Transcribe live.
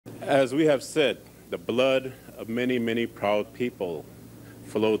As we have said, the blood of many, many proud people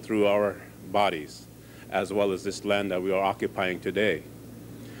flowed through our bodies, as well as this land that we are occupying today.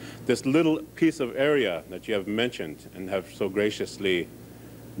 This little piece of area that you have mentioned and have so graciously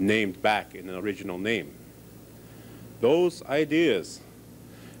named back in an original name, those ideas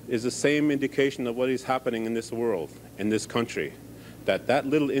is the same indication of what is happening in this world, in this country, that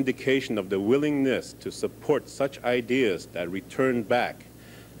little indication of the willingness to support such ideas that return back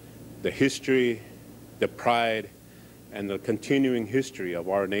the history, the pride, and the continuing history of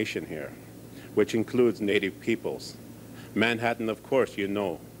our nation here, which includes Native peoples. Manhattan, of course, you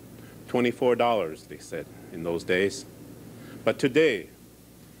know, $24, they said in those days. But today,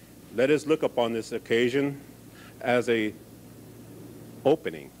 let us look upon this occasion as an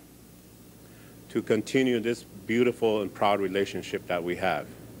opening to continue this beautiful and proud relationship that we have.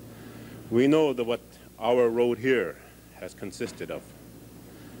 We know that what our road here has consisted of.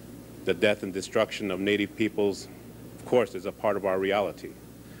 The death and destruction of Native peoples, of course, is a part of our reality.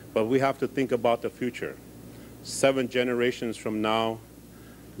 But we have to think about the future. 7 generations from now,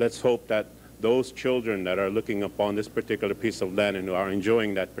 let's hope that those children that are looking upon this particular piece of land and who are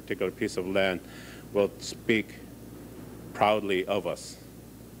enjoying that particular piece of land will speak proudly of us.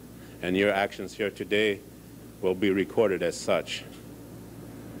 And your actions here today will be recorded as such.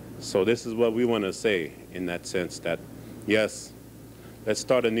 So this is what we want to say in that sense, that yes, let's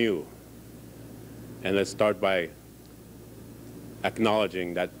start anew. And let's start by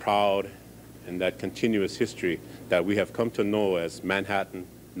acknowledging that proud and that continuous history that we have come to know as Manhattan,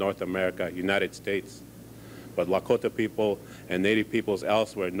 North America, United States. But Lakota people and Native peoples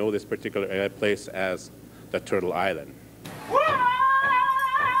elsewhere know this particular place as the Turtle Island.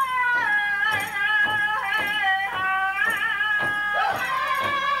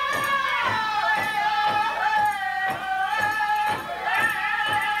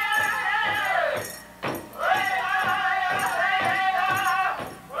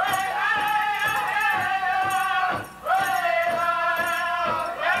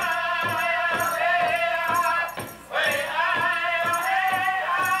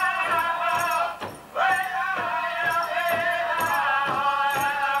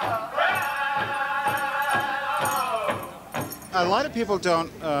 A lot of people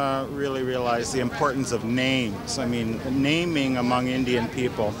don't really realize the importance of names. I mean, naming among Indian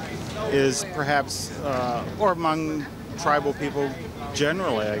people is perhaps, or among tribal people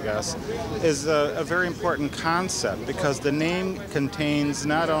generally, I guess, is a very important concept, because the name contains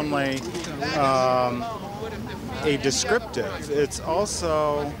not only a descriptive, it's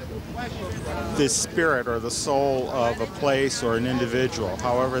also the spirit or the soul of a place or an individual,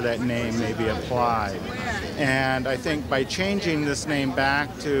 however that name may be applied. And I think by changing this name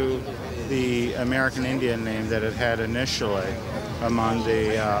back to the American Indian name that it had initially among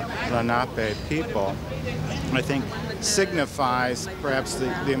the Lenape people, I think signifies perhaps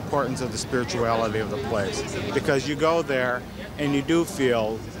the importance of the spirituality of the place. Because you go there and you do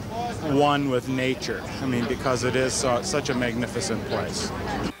feel one with nature. I mean, because it is such a magnificent place.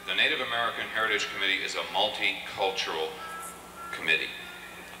 The Native American Heritage Committee is a multicultural committee.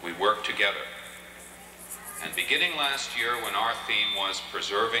 We work together. And beginning last year, when our theme was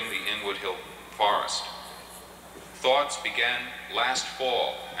preserving the Inwood Hill Forest, thoughts began last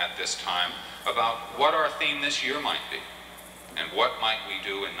fall at this time about what our theme this year might be, and what might we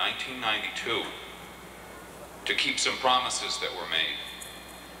do in 1992 to keep some promises that were made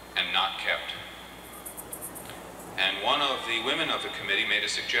and not kept. And one of the women of the committee made a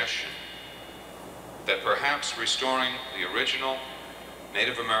suggestion that perhaps restoring the original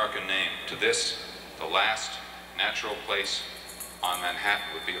Native American name to this, the last natural place on Manhattan,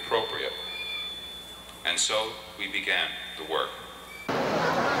 would be appropriate. And so we began the work.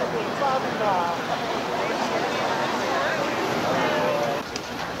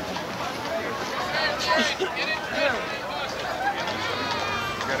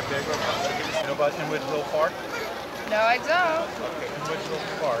 You know about Inwood Hill Park? No, I don't. Okay, Inwood Hill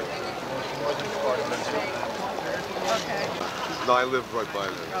Park, the northern part of Manhattan. Okay. No, I live right by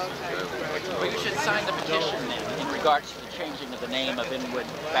there. Okay. Well, you should sign the petition then in regards to the changing of the name of Inwood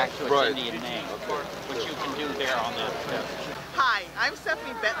back to its Indian name, which you can do there on that. Hi, I'm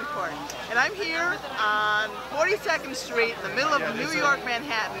Stephanie Betancourt, and I'm here on 42nd Street in the middle of New York,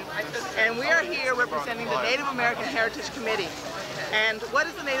 Manhattan, and we are here representing the Native American Heritage Committee. And what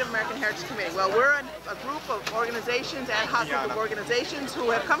is the Native American Heritage Committee? Well, we're a group of organizations, ad hoc group of organizations, who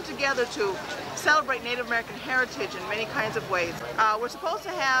have come together to celebrate Native American heritage in many kinds of ways.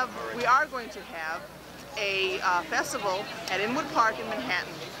 We are going to have a festival at Inwood Park in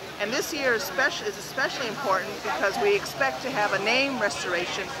Manhattan, And this year is especially important because we expect to have a name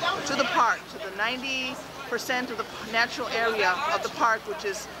restoration to the park, to the 90% of the natural area of the park, which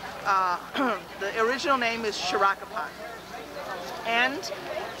is, the original name is Shorakapok. And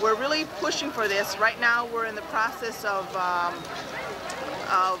we're really pushing for this. Right now we're in the process of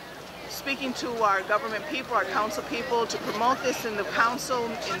speaking to our government people, our council people, to promote this in the council,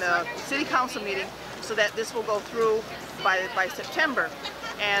 in the city council meeting, so that this will go through by September.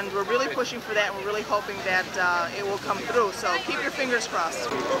 And we're really pushing for that, and we're really hoping that it will come through. So keep your fingers crossed.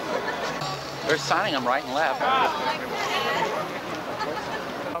 They're signing them right and left.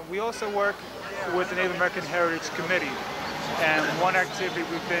 We also work with the Native American Heritage Committee, and one activity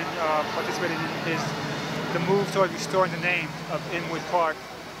we've been participating in is the move toward restoring the name of Inwood Park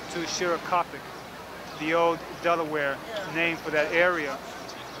to Shorakapok, the old Delaware name for that area.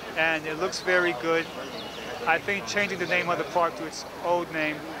 And it looks very good. I think changing the name of the park to its old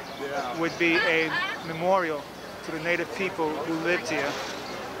name would be a memorial to the native people who lived here,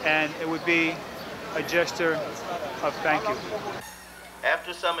 and it would be a gesture of thank you.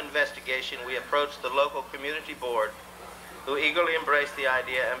 After some investigation, we approached the local community board, who eagerly embraced the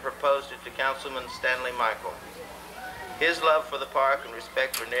idea and proposed it to Councilman Stanley Michels. His love for the park and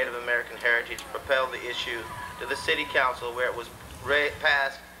respect for Native American heritage propelled the issue to the City Council, where it was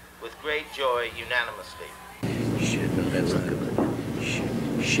passed with great joy unanimously. Share, no, that's not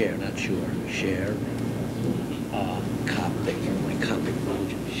good. Share, not sure. Share. Copy. My copy.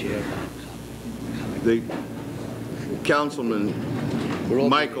 Share, not copy. The Councilman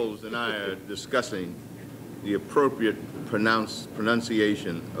Michels and I are discussing the appropriate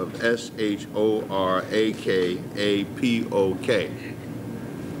pronunciation of Shorakapok.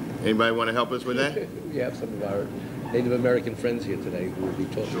 Anybody want to help us with that? We have some of our Native American friends here today who will be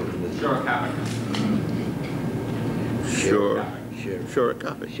talking to this. Shorakapok.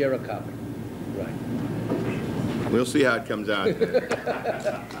 Shorakapok. Right. We'll see how it comes out.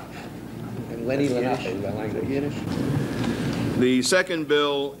 And Lenape, I like Yiddish. The second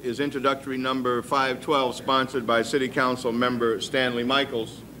bill is introductory number 512, sponsored by City Council member Stanley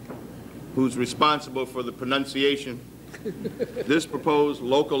Michels, who's responsible for the pronunciation. This proposed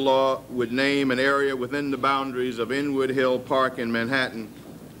local law would name an area within the boundaries of Inwood Hill Park in Manhattan,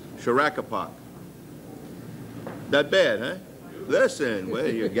 Shorakapok. Not bad, huh? Listen, well,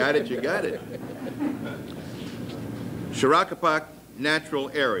 you got it, you got it. Shorakapok Natural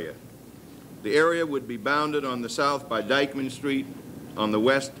Area. The area would be bounded on the south by Dyckman Street, on the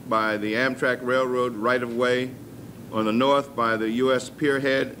west by the Amtrak Railroad right-of-way, on the north by the U.S.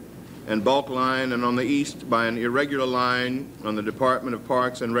 Pierhead and Bulk Line, and on the east by an irregular line on the Department of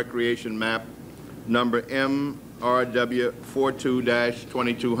Parks and Recreation map, number MRW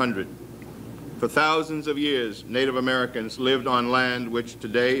 42-2200. For thousands of years, Native Americans lived on land which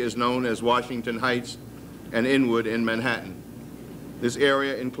today is known as Washington Heights and Inwood in Manhattan. This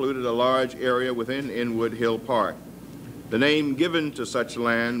area included a large area within Inwood Hill Park. The name given to such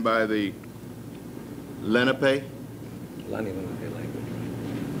land by the Lenape. Lenape language.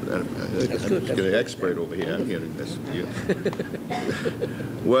 That's good. Get an expert over here. I'm hearing this.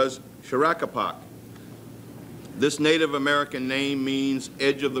 Was Shorakapok. This Native American name means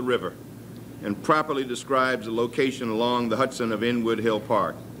edge of the river and properly describes the location along the Hudson of Inwood Hill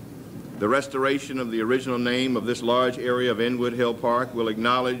Park. The restoration of the original name of this large area of Inwood Hill Park will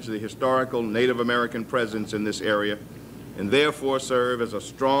acknowledge the historical Native American presence in this area and therefore serve as a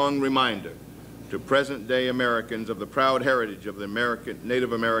strong reminder to present-day Americans of the proud heritage of the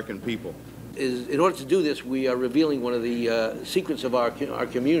Native American people. In order to do this, we are revealing one of the secrets of our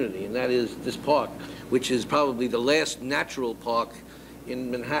community, and that is this park, which is probably the last natural park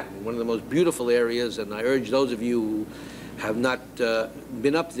in Manhattan, one of the most beautiful areas, and I urge those of you who have not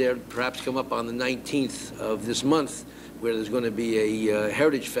been up there, perhaps come up on the 19th of this month, where there's going to be a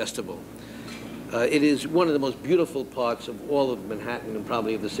heritage festival. It is one of the most beautiful parts of all of Manhattan and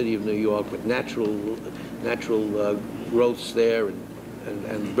probably of the city of New York, with natural growths there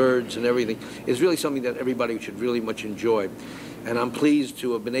and birds and everything. It's really something that everybody should really much enjoy. And I'm pleased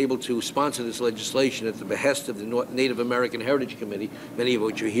to have been able to sponsor this legislation at the behest of the Native American Heritage Committee, many of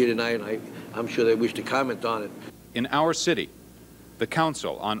which are here tonight, and I'm sure they wish to comment on it. In our city, the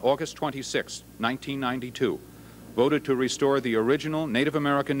Council on August 26, 1992, voted to restore the original Native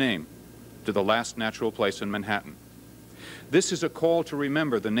American name to the last natural place in Manhattan. This is a call to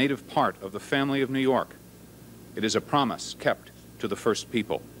remember the native part of the family of New York. It is a promise kept to the first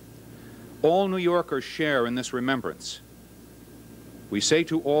people. All New Yorkers share in this remembrance. We say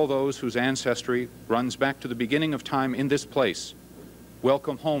to all those whose ancestry runs back to the beginning of time in this place,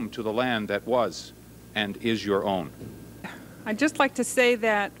 welcome home to the land that was and is your own. I'd just like to say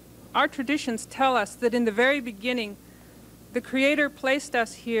that our traditions tell us that in the very beginning, the Creator placed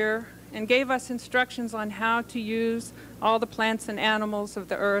us here and gave us instructions on how to use all the plants and animals of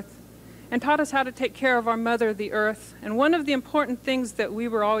the earth, and taught us how to take care of our mother, the earth. And one of the important things that we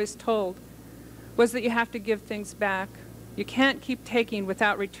were always told was that you have to give things back. You can't keep taking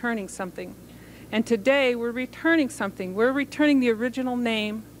without returning something. And today we're returning something. We're returning the original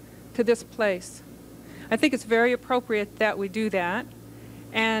name to this place. I think it's very appropriate that we do that.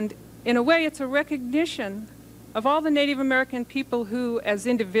 And in a way, it's a recognition of all the Native American people who, as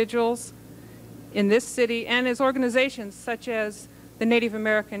individuals in this city and as organizations such as the Native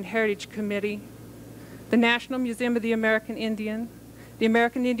American Heritage Committee, the National Museum of the American Indian, the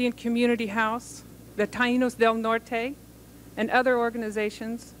American Indian Community House, the Taínos del Norte, and other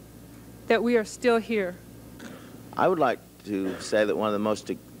organizations, that we are still here. I would like to say that one of the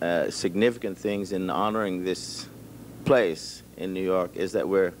most significant things in honoring this place in New York is that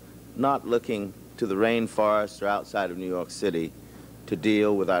we're not looking to the rainforest or outside of New York City to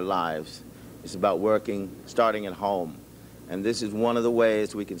deal with our lives. It's about working, starting at home. And this is one of the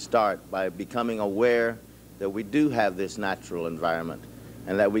ways we can start, by becoming aware that we do have this natural environment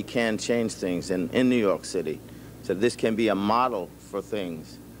and that we can change things in New York City. So this can be a model for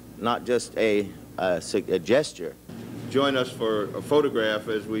things, not just a gesture. Join us for a photograph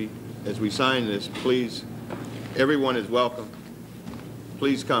as we sign this, please. Everyone is welcome.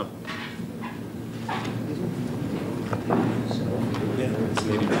 Please come. It's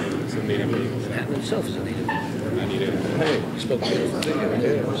native. It's a native name. Manhattan itself is a native. I need it. Hey, you spoke to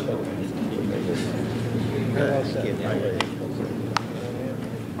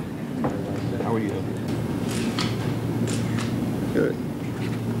How are you? Good.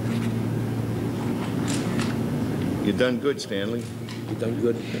 You've done good, Stanley. You've done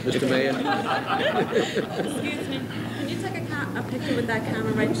good, Mr. Mayor. Excuse me. Can you take a picture with that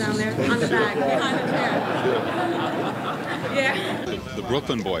camera right down there on the back behind the chair? Yeah. The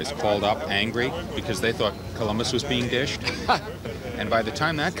Brooklyn boys called up angry because they thought Columbus was being dished. And by the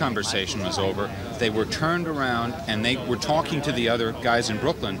time that conversation was over, they were turned around and they were talking to the other guys in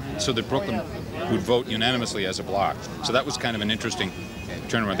Brooklyn so that Brooklyn would vote unanimously as a bloc. So that was kind of an interesting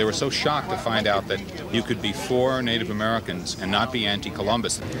turnaround. They were so shocked to find out that you could be for Native Americans and not be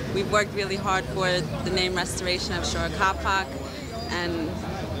anti-Columbus. We've worked really hard for the name restoration of Shorakapok, and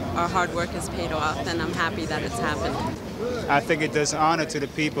our hard work has paid off, and I'm happy that it's happened. I think it does honor to the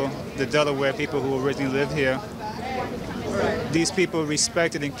people, the Delaware people who originally lived here. These people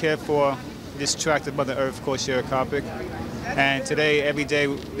respected and cared for this tract of Mother Earth called Shorakapok. And today, every day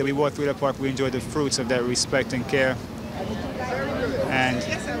that we walk through the park, we enjoy the fruits of that respect and care. And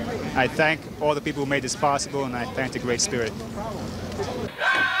I thank all the people who made this possible, and I thank the Great Spirit.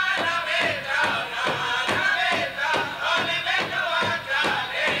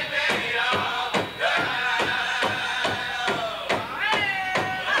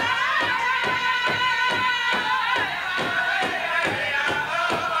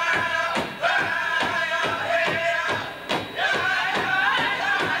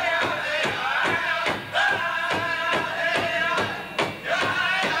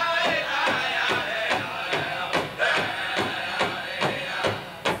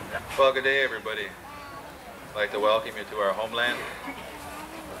 Well, good day, everybody. I'd like to welcome you to our homeland.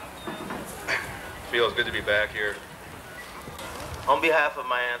 Feels good to be back here. On behalf of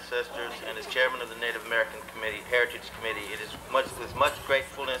my ancestors and as chairman of the Native American Heritage Committee, it is with much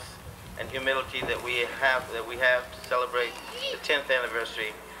gratefulness and humility that we have to celebrate the 10th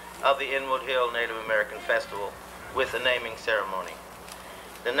anniversary of the Inwood Hill Native American Festival with a naming ceremony.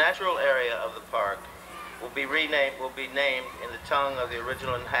 The natural area of the park will be named in the tongue of the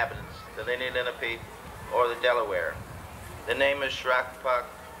original inhabitants, the Lenape or the Delaware. The name is Shorakapok,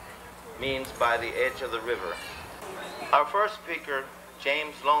 means by the edge of the river. Our first speaker,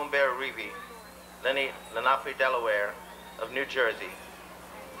 James Lone Bear Revey, Lenape, Delaware, of New Jersey.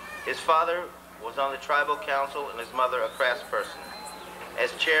 His father was on the tribal council and his mother a craftsperson.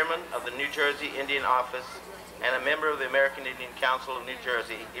 As chairman of the New Jersey Indian Office and a member of the American Indian Council of New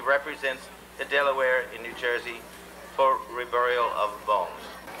Jersey, he represents the Delaware in New Jersey for reburial of bones.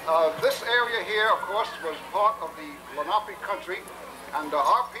 This area here, of course, was part of the Lenape country, and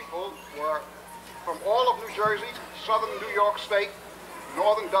our people were from all of New Jersey, southern New York State,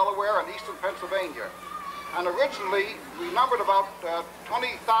 northern Delaware, and eastern Pennsylvania. And originally, we numbered about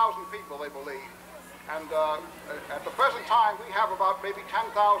 20,000 people, they believe. And at the present time, we have about maybe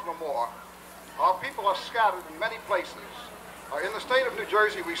 10,000 or more. Our people are scattered in many places. In the state of New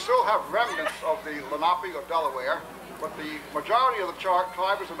Jersey, we still have remnants of the Lenape or Delaware, but the majority of the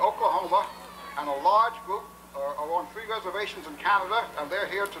tribe is in Oklahoma, and a large group are on 3 reservations in Canada, and they're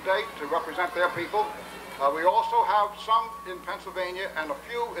here today to represent their people. We also have some in Pennsylvania and a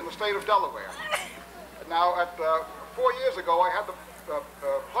few in the state of Delaware. Now, 4 years ago, I had the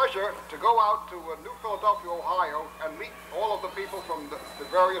pleasure to go out to New Philadelphia, Ohio, and meet all of the people from the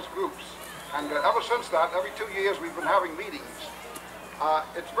various groups. And ever since that, every 2 years, we've been having meetings.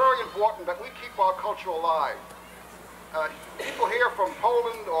 It's very important that we keep our culture alive. People here from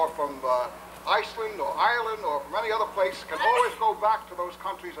Poland or from Iceland or Ireland or from any other place can always go back to those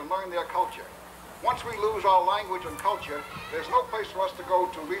countries and learn their culture. Once we lose our language and culture, there's no place for us to go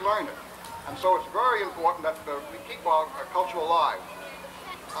to relearn it. And so it's very important that we keep our culture alive.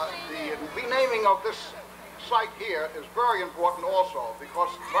 The renaming of this site here is very important also, because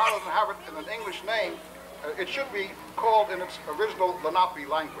rather than have it in an English name, it should be called in its original Lenape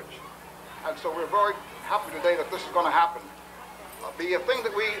language. And so we're very happy today that this is going to happen. The thing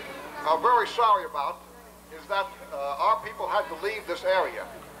that we are very sorry about is that our people had to leave this area.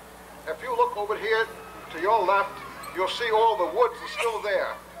 If you look over here to your left, you'll see all the woods are still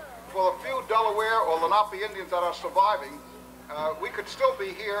there. For the few Delaware or Lenape Indians that are surviving, we could still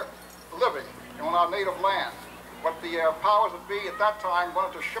be here living on our native land. But the powers that be at that time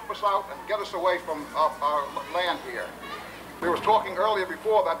wanted to ship us out and get us away from our land here. We were talking earlier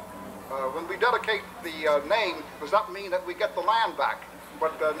before that when we dedicate the name, does that mean that we get the land back?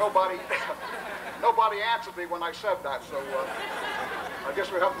 But nobody answered me when I said that, so I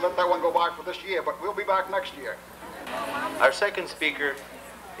guess we have to let that one go by for this year, but we'll be back next year. Our second speaker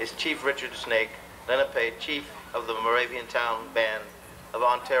is Chief Richard Snake, Lenape, Chief of the Moravian Town Band of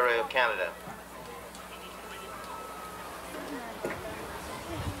Ontario, Canada.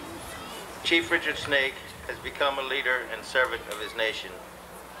 Chief Richard Snake has become a leader and servant of his nation.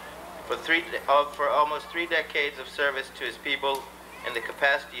 For almost 3 decades of service to his people in the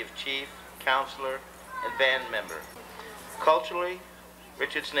capacity of chief, counselor, and band member. Culturally,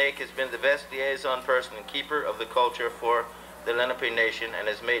 Richard Snake has been the best liaison person and keeper of the culture for the Lenape Nation and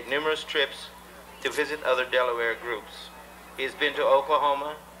has made numerous trips to visit other Delaware groups. He has been to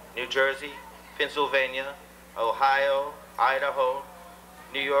Oklahoma, New Jersey, Pennsylvania, Ohio, Idaho,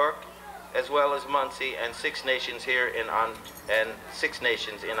 New York, as well as Muncie and 6 nations here in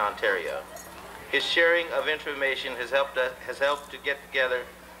Ontario. His sharing of information has helped to get together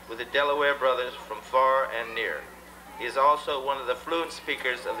with the Delaware brothers from far and near. He is also one of the fluent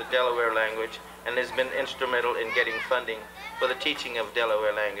speakers of the Delaware language and has been instrumental in getting funding for the teaching of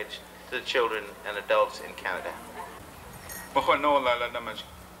Delaware language to the children and adults in Canada.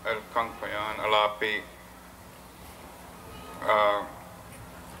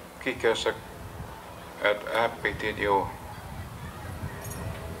 Kikesak at apetidio.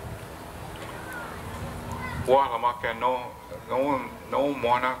 Walamaka no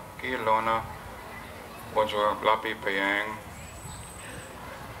mona kilona was lapi payang.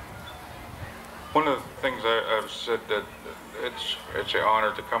 One of the things I've said that it's an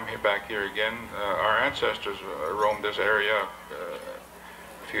honor to come back here again. Our ancestors roamed this area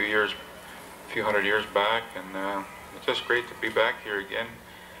a few hundred years back, and it's just great to be back here again.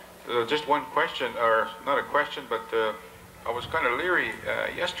 Just one question, or not a question, but I was kind of leery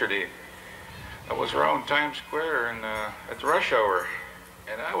yesterday. I was around Times Square and at rush hour,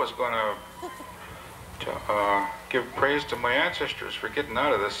 and I was going to give praise to my ancestors for getting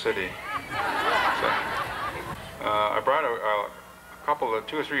out of this city. So, I brought a couple of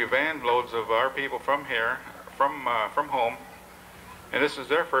 2 or 3 van loads of our people from here, from home, and this is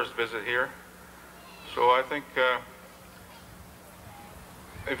their first visit here. So I think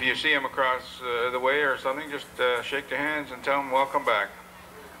if you see them across the way or something, just shake their hands and tell them welcome back.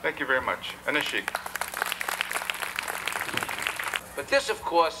 Thank you very much. Anishik. But this, of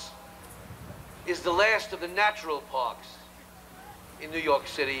course, is the last of the natural parks in New York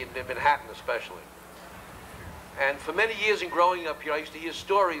City, and in Manhattan especially. And for many years in growing up here, I used to hear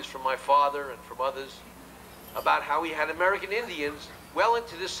stories from my father and from others about how we had American Indians well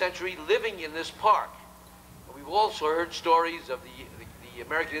into this century living in this park. And we've also heard stories of the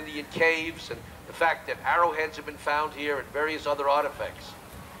American Indian caves and the fact that arrowheads have been found here and various other artifacts.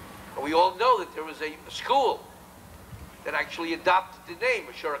 And we all know that there was a school that actually adopted the name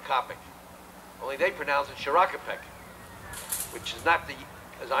of Shorakapok, only they pronounce it Shorakapok, which is not the,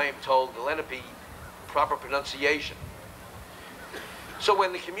 as I am told, the Lenape proper pronunciation. So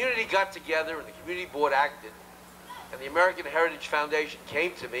when the community got together and the community board acted, and the American Heritage Foundation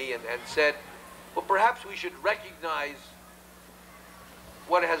came to me and said, well, perhaps we should recognize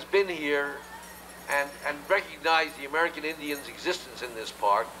what has been here and recognize the American Indians' existence in this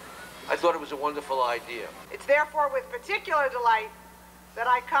park, I thought it was a wonderful idea. It's therefore with particular delight that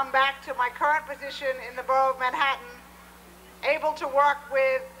I come back to my current position in the Borough of Manhattan, able to work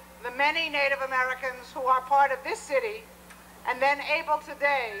with the many Native Americans who are part of this city, and then able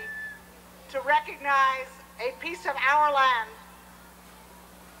today to recognize a piece of our land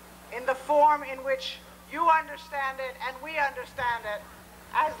in the form in which you understand it and we understand it,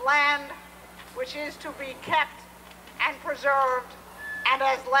 as land which is to be kept and preserved, and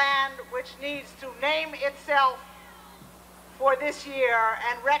as land which needs to name itself for this year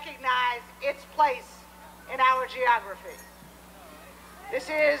and recognize its place in our geography. This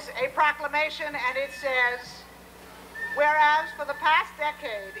is a proclamation, and it says, whereas for the past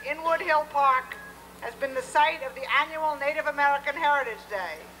decade, Inwood Hill Park has been the site of the annual Native American Heritage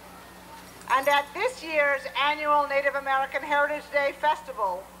Day. And at this year's annual Native American Heritage Day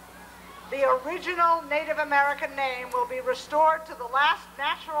Festival, the original Native American name will be restored to the last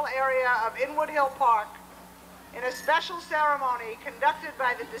natural area of Inwood Hill Park in a special ceremony conducted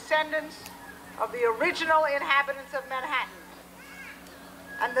by the descendants of the original inhabitants of Manhattan.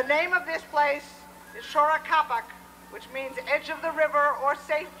 And the name of this place is Shorakapok, which means edge of the river or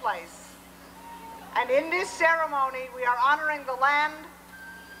safe place. And in this ceremony, we are honoring the land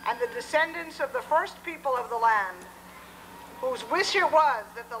and the descendants of the first people of the land, whose wish it was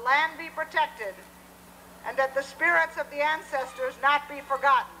that the land be protected and that the spirits of the ancestors not be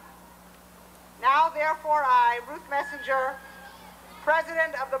forgotten. Now, therefore, I, Ruth Messinger,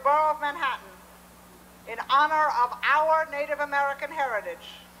 President of the Borough of Manhattan, in honor of our Native American heritage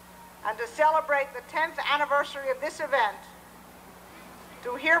and to celebrate the 10th anniversary of this event,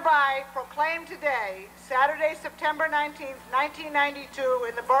 do hereby proclaim today, Saturday, September 19th, 1992,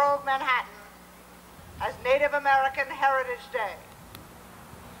 in the Borough of Manhattan, as Native American Heritage Day.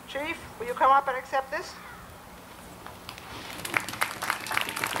 Chief, will you come up and accept this?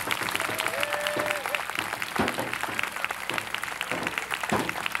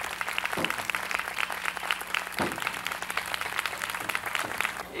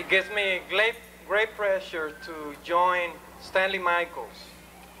 It gives me great pleasure to join Stanley Michels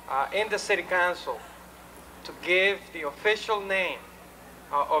in the City Council to give the official name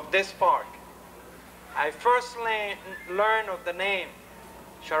of this park. I first learned of the name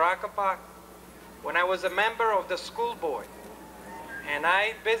Shorakapok when I was a member of the school board, and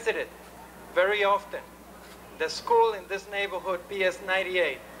I visited very often the school in this neighborhood, PS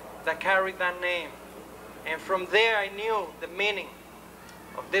 98, that carried that name. And from there I knew the meaning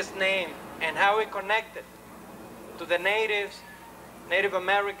of this name and how it connected to the Native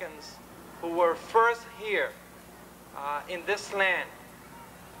Americans who were first here in this land.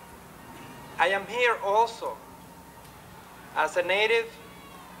 I am here also as a native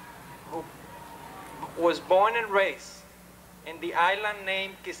who was born and raised in the island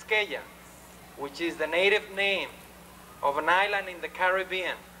named Quisqueya, which is the native name of an island in the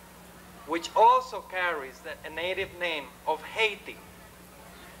Caribbean, which also carries a native name of Haiti.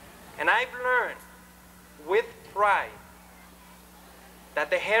 And I've learned with pride that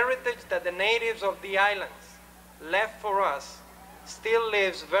the heritage that the natives of the islands left for us still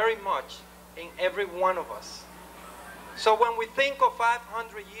lives very much in every one of us. So when we think of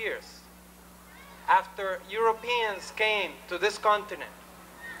 500 years after Europeans came to this continent,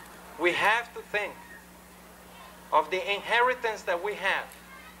 we have to think of the inheritance that we have,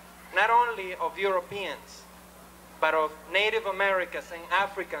 not only of Europeans, but of Native Americans and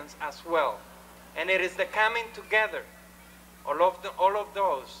Africans as well. And it is the coming together all of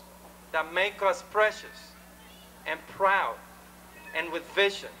those that make us precious and proud and with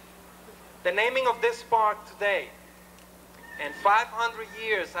vision. The naming of this park today, and 500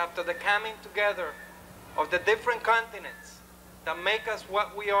 years after the coming together of the different continents that make us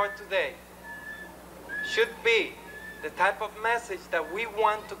what we are today, should be the type of message that we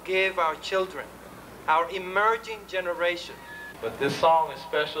want to give our children, our emerging generation. But this song is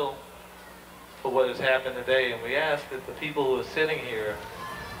special for what has happened today, and we ask that the people who are sitting here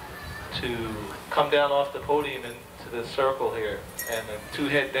to come down off the podium into this circle here, and the two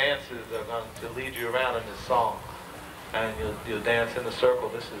head dancers are going to lead you around in this song, and you'll dance in the circle.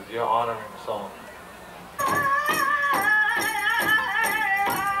 This is your honoring song.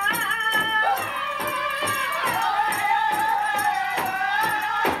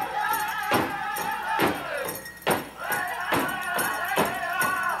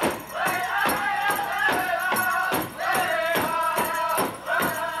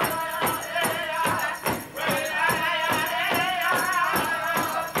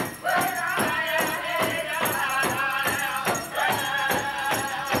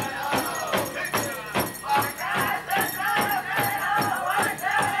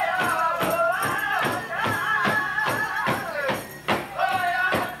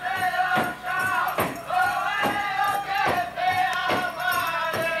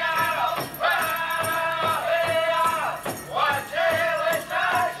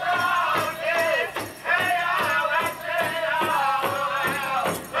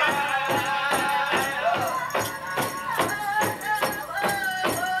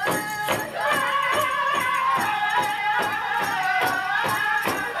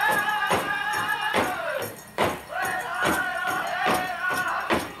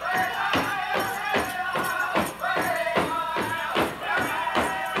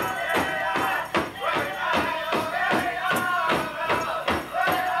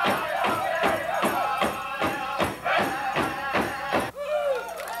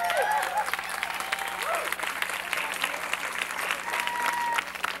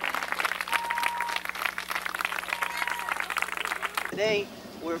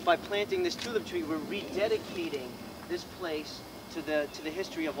 by planting this tulip tree, we're rededicating this place to the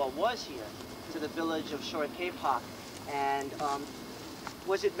history of what was here, to the village of Shorakapok. And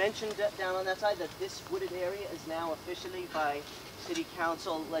was it mentioned down on that side that this wooded area is now officially, by City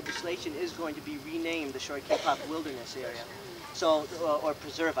Council legislation, is going to be renamed the Shorakapok Wilderness Area? So, or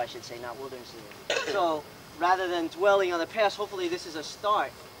preserve, I should say, not wilderness area. So, rather than dwelling on the past, hopefully this is a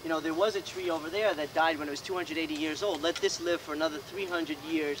start. You know, there was a tree over there that died when it was 280 years old. Let this live for another 300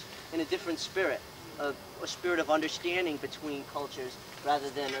 years in a different spirit, a spirit of understanding between cultures rather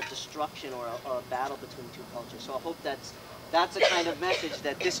than a destruction or a battle between two cultures. So I hope that's the kind of message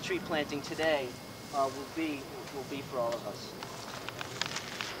that this tree planting today will be for all of us.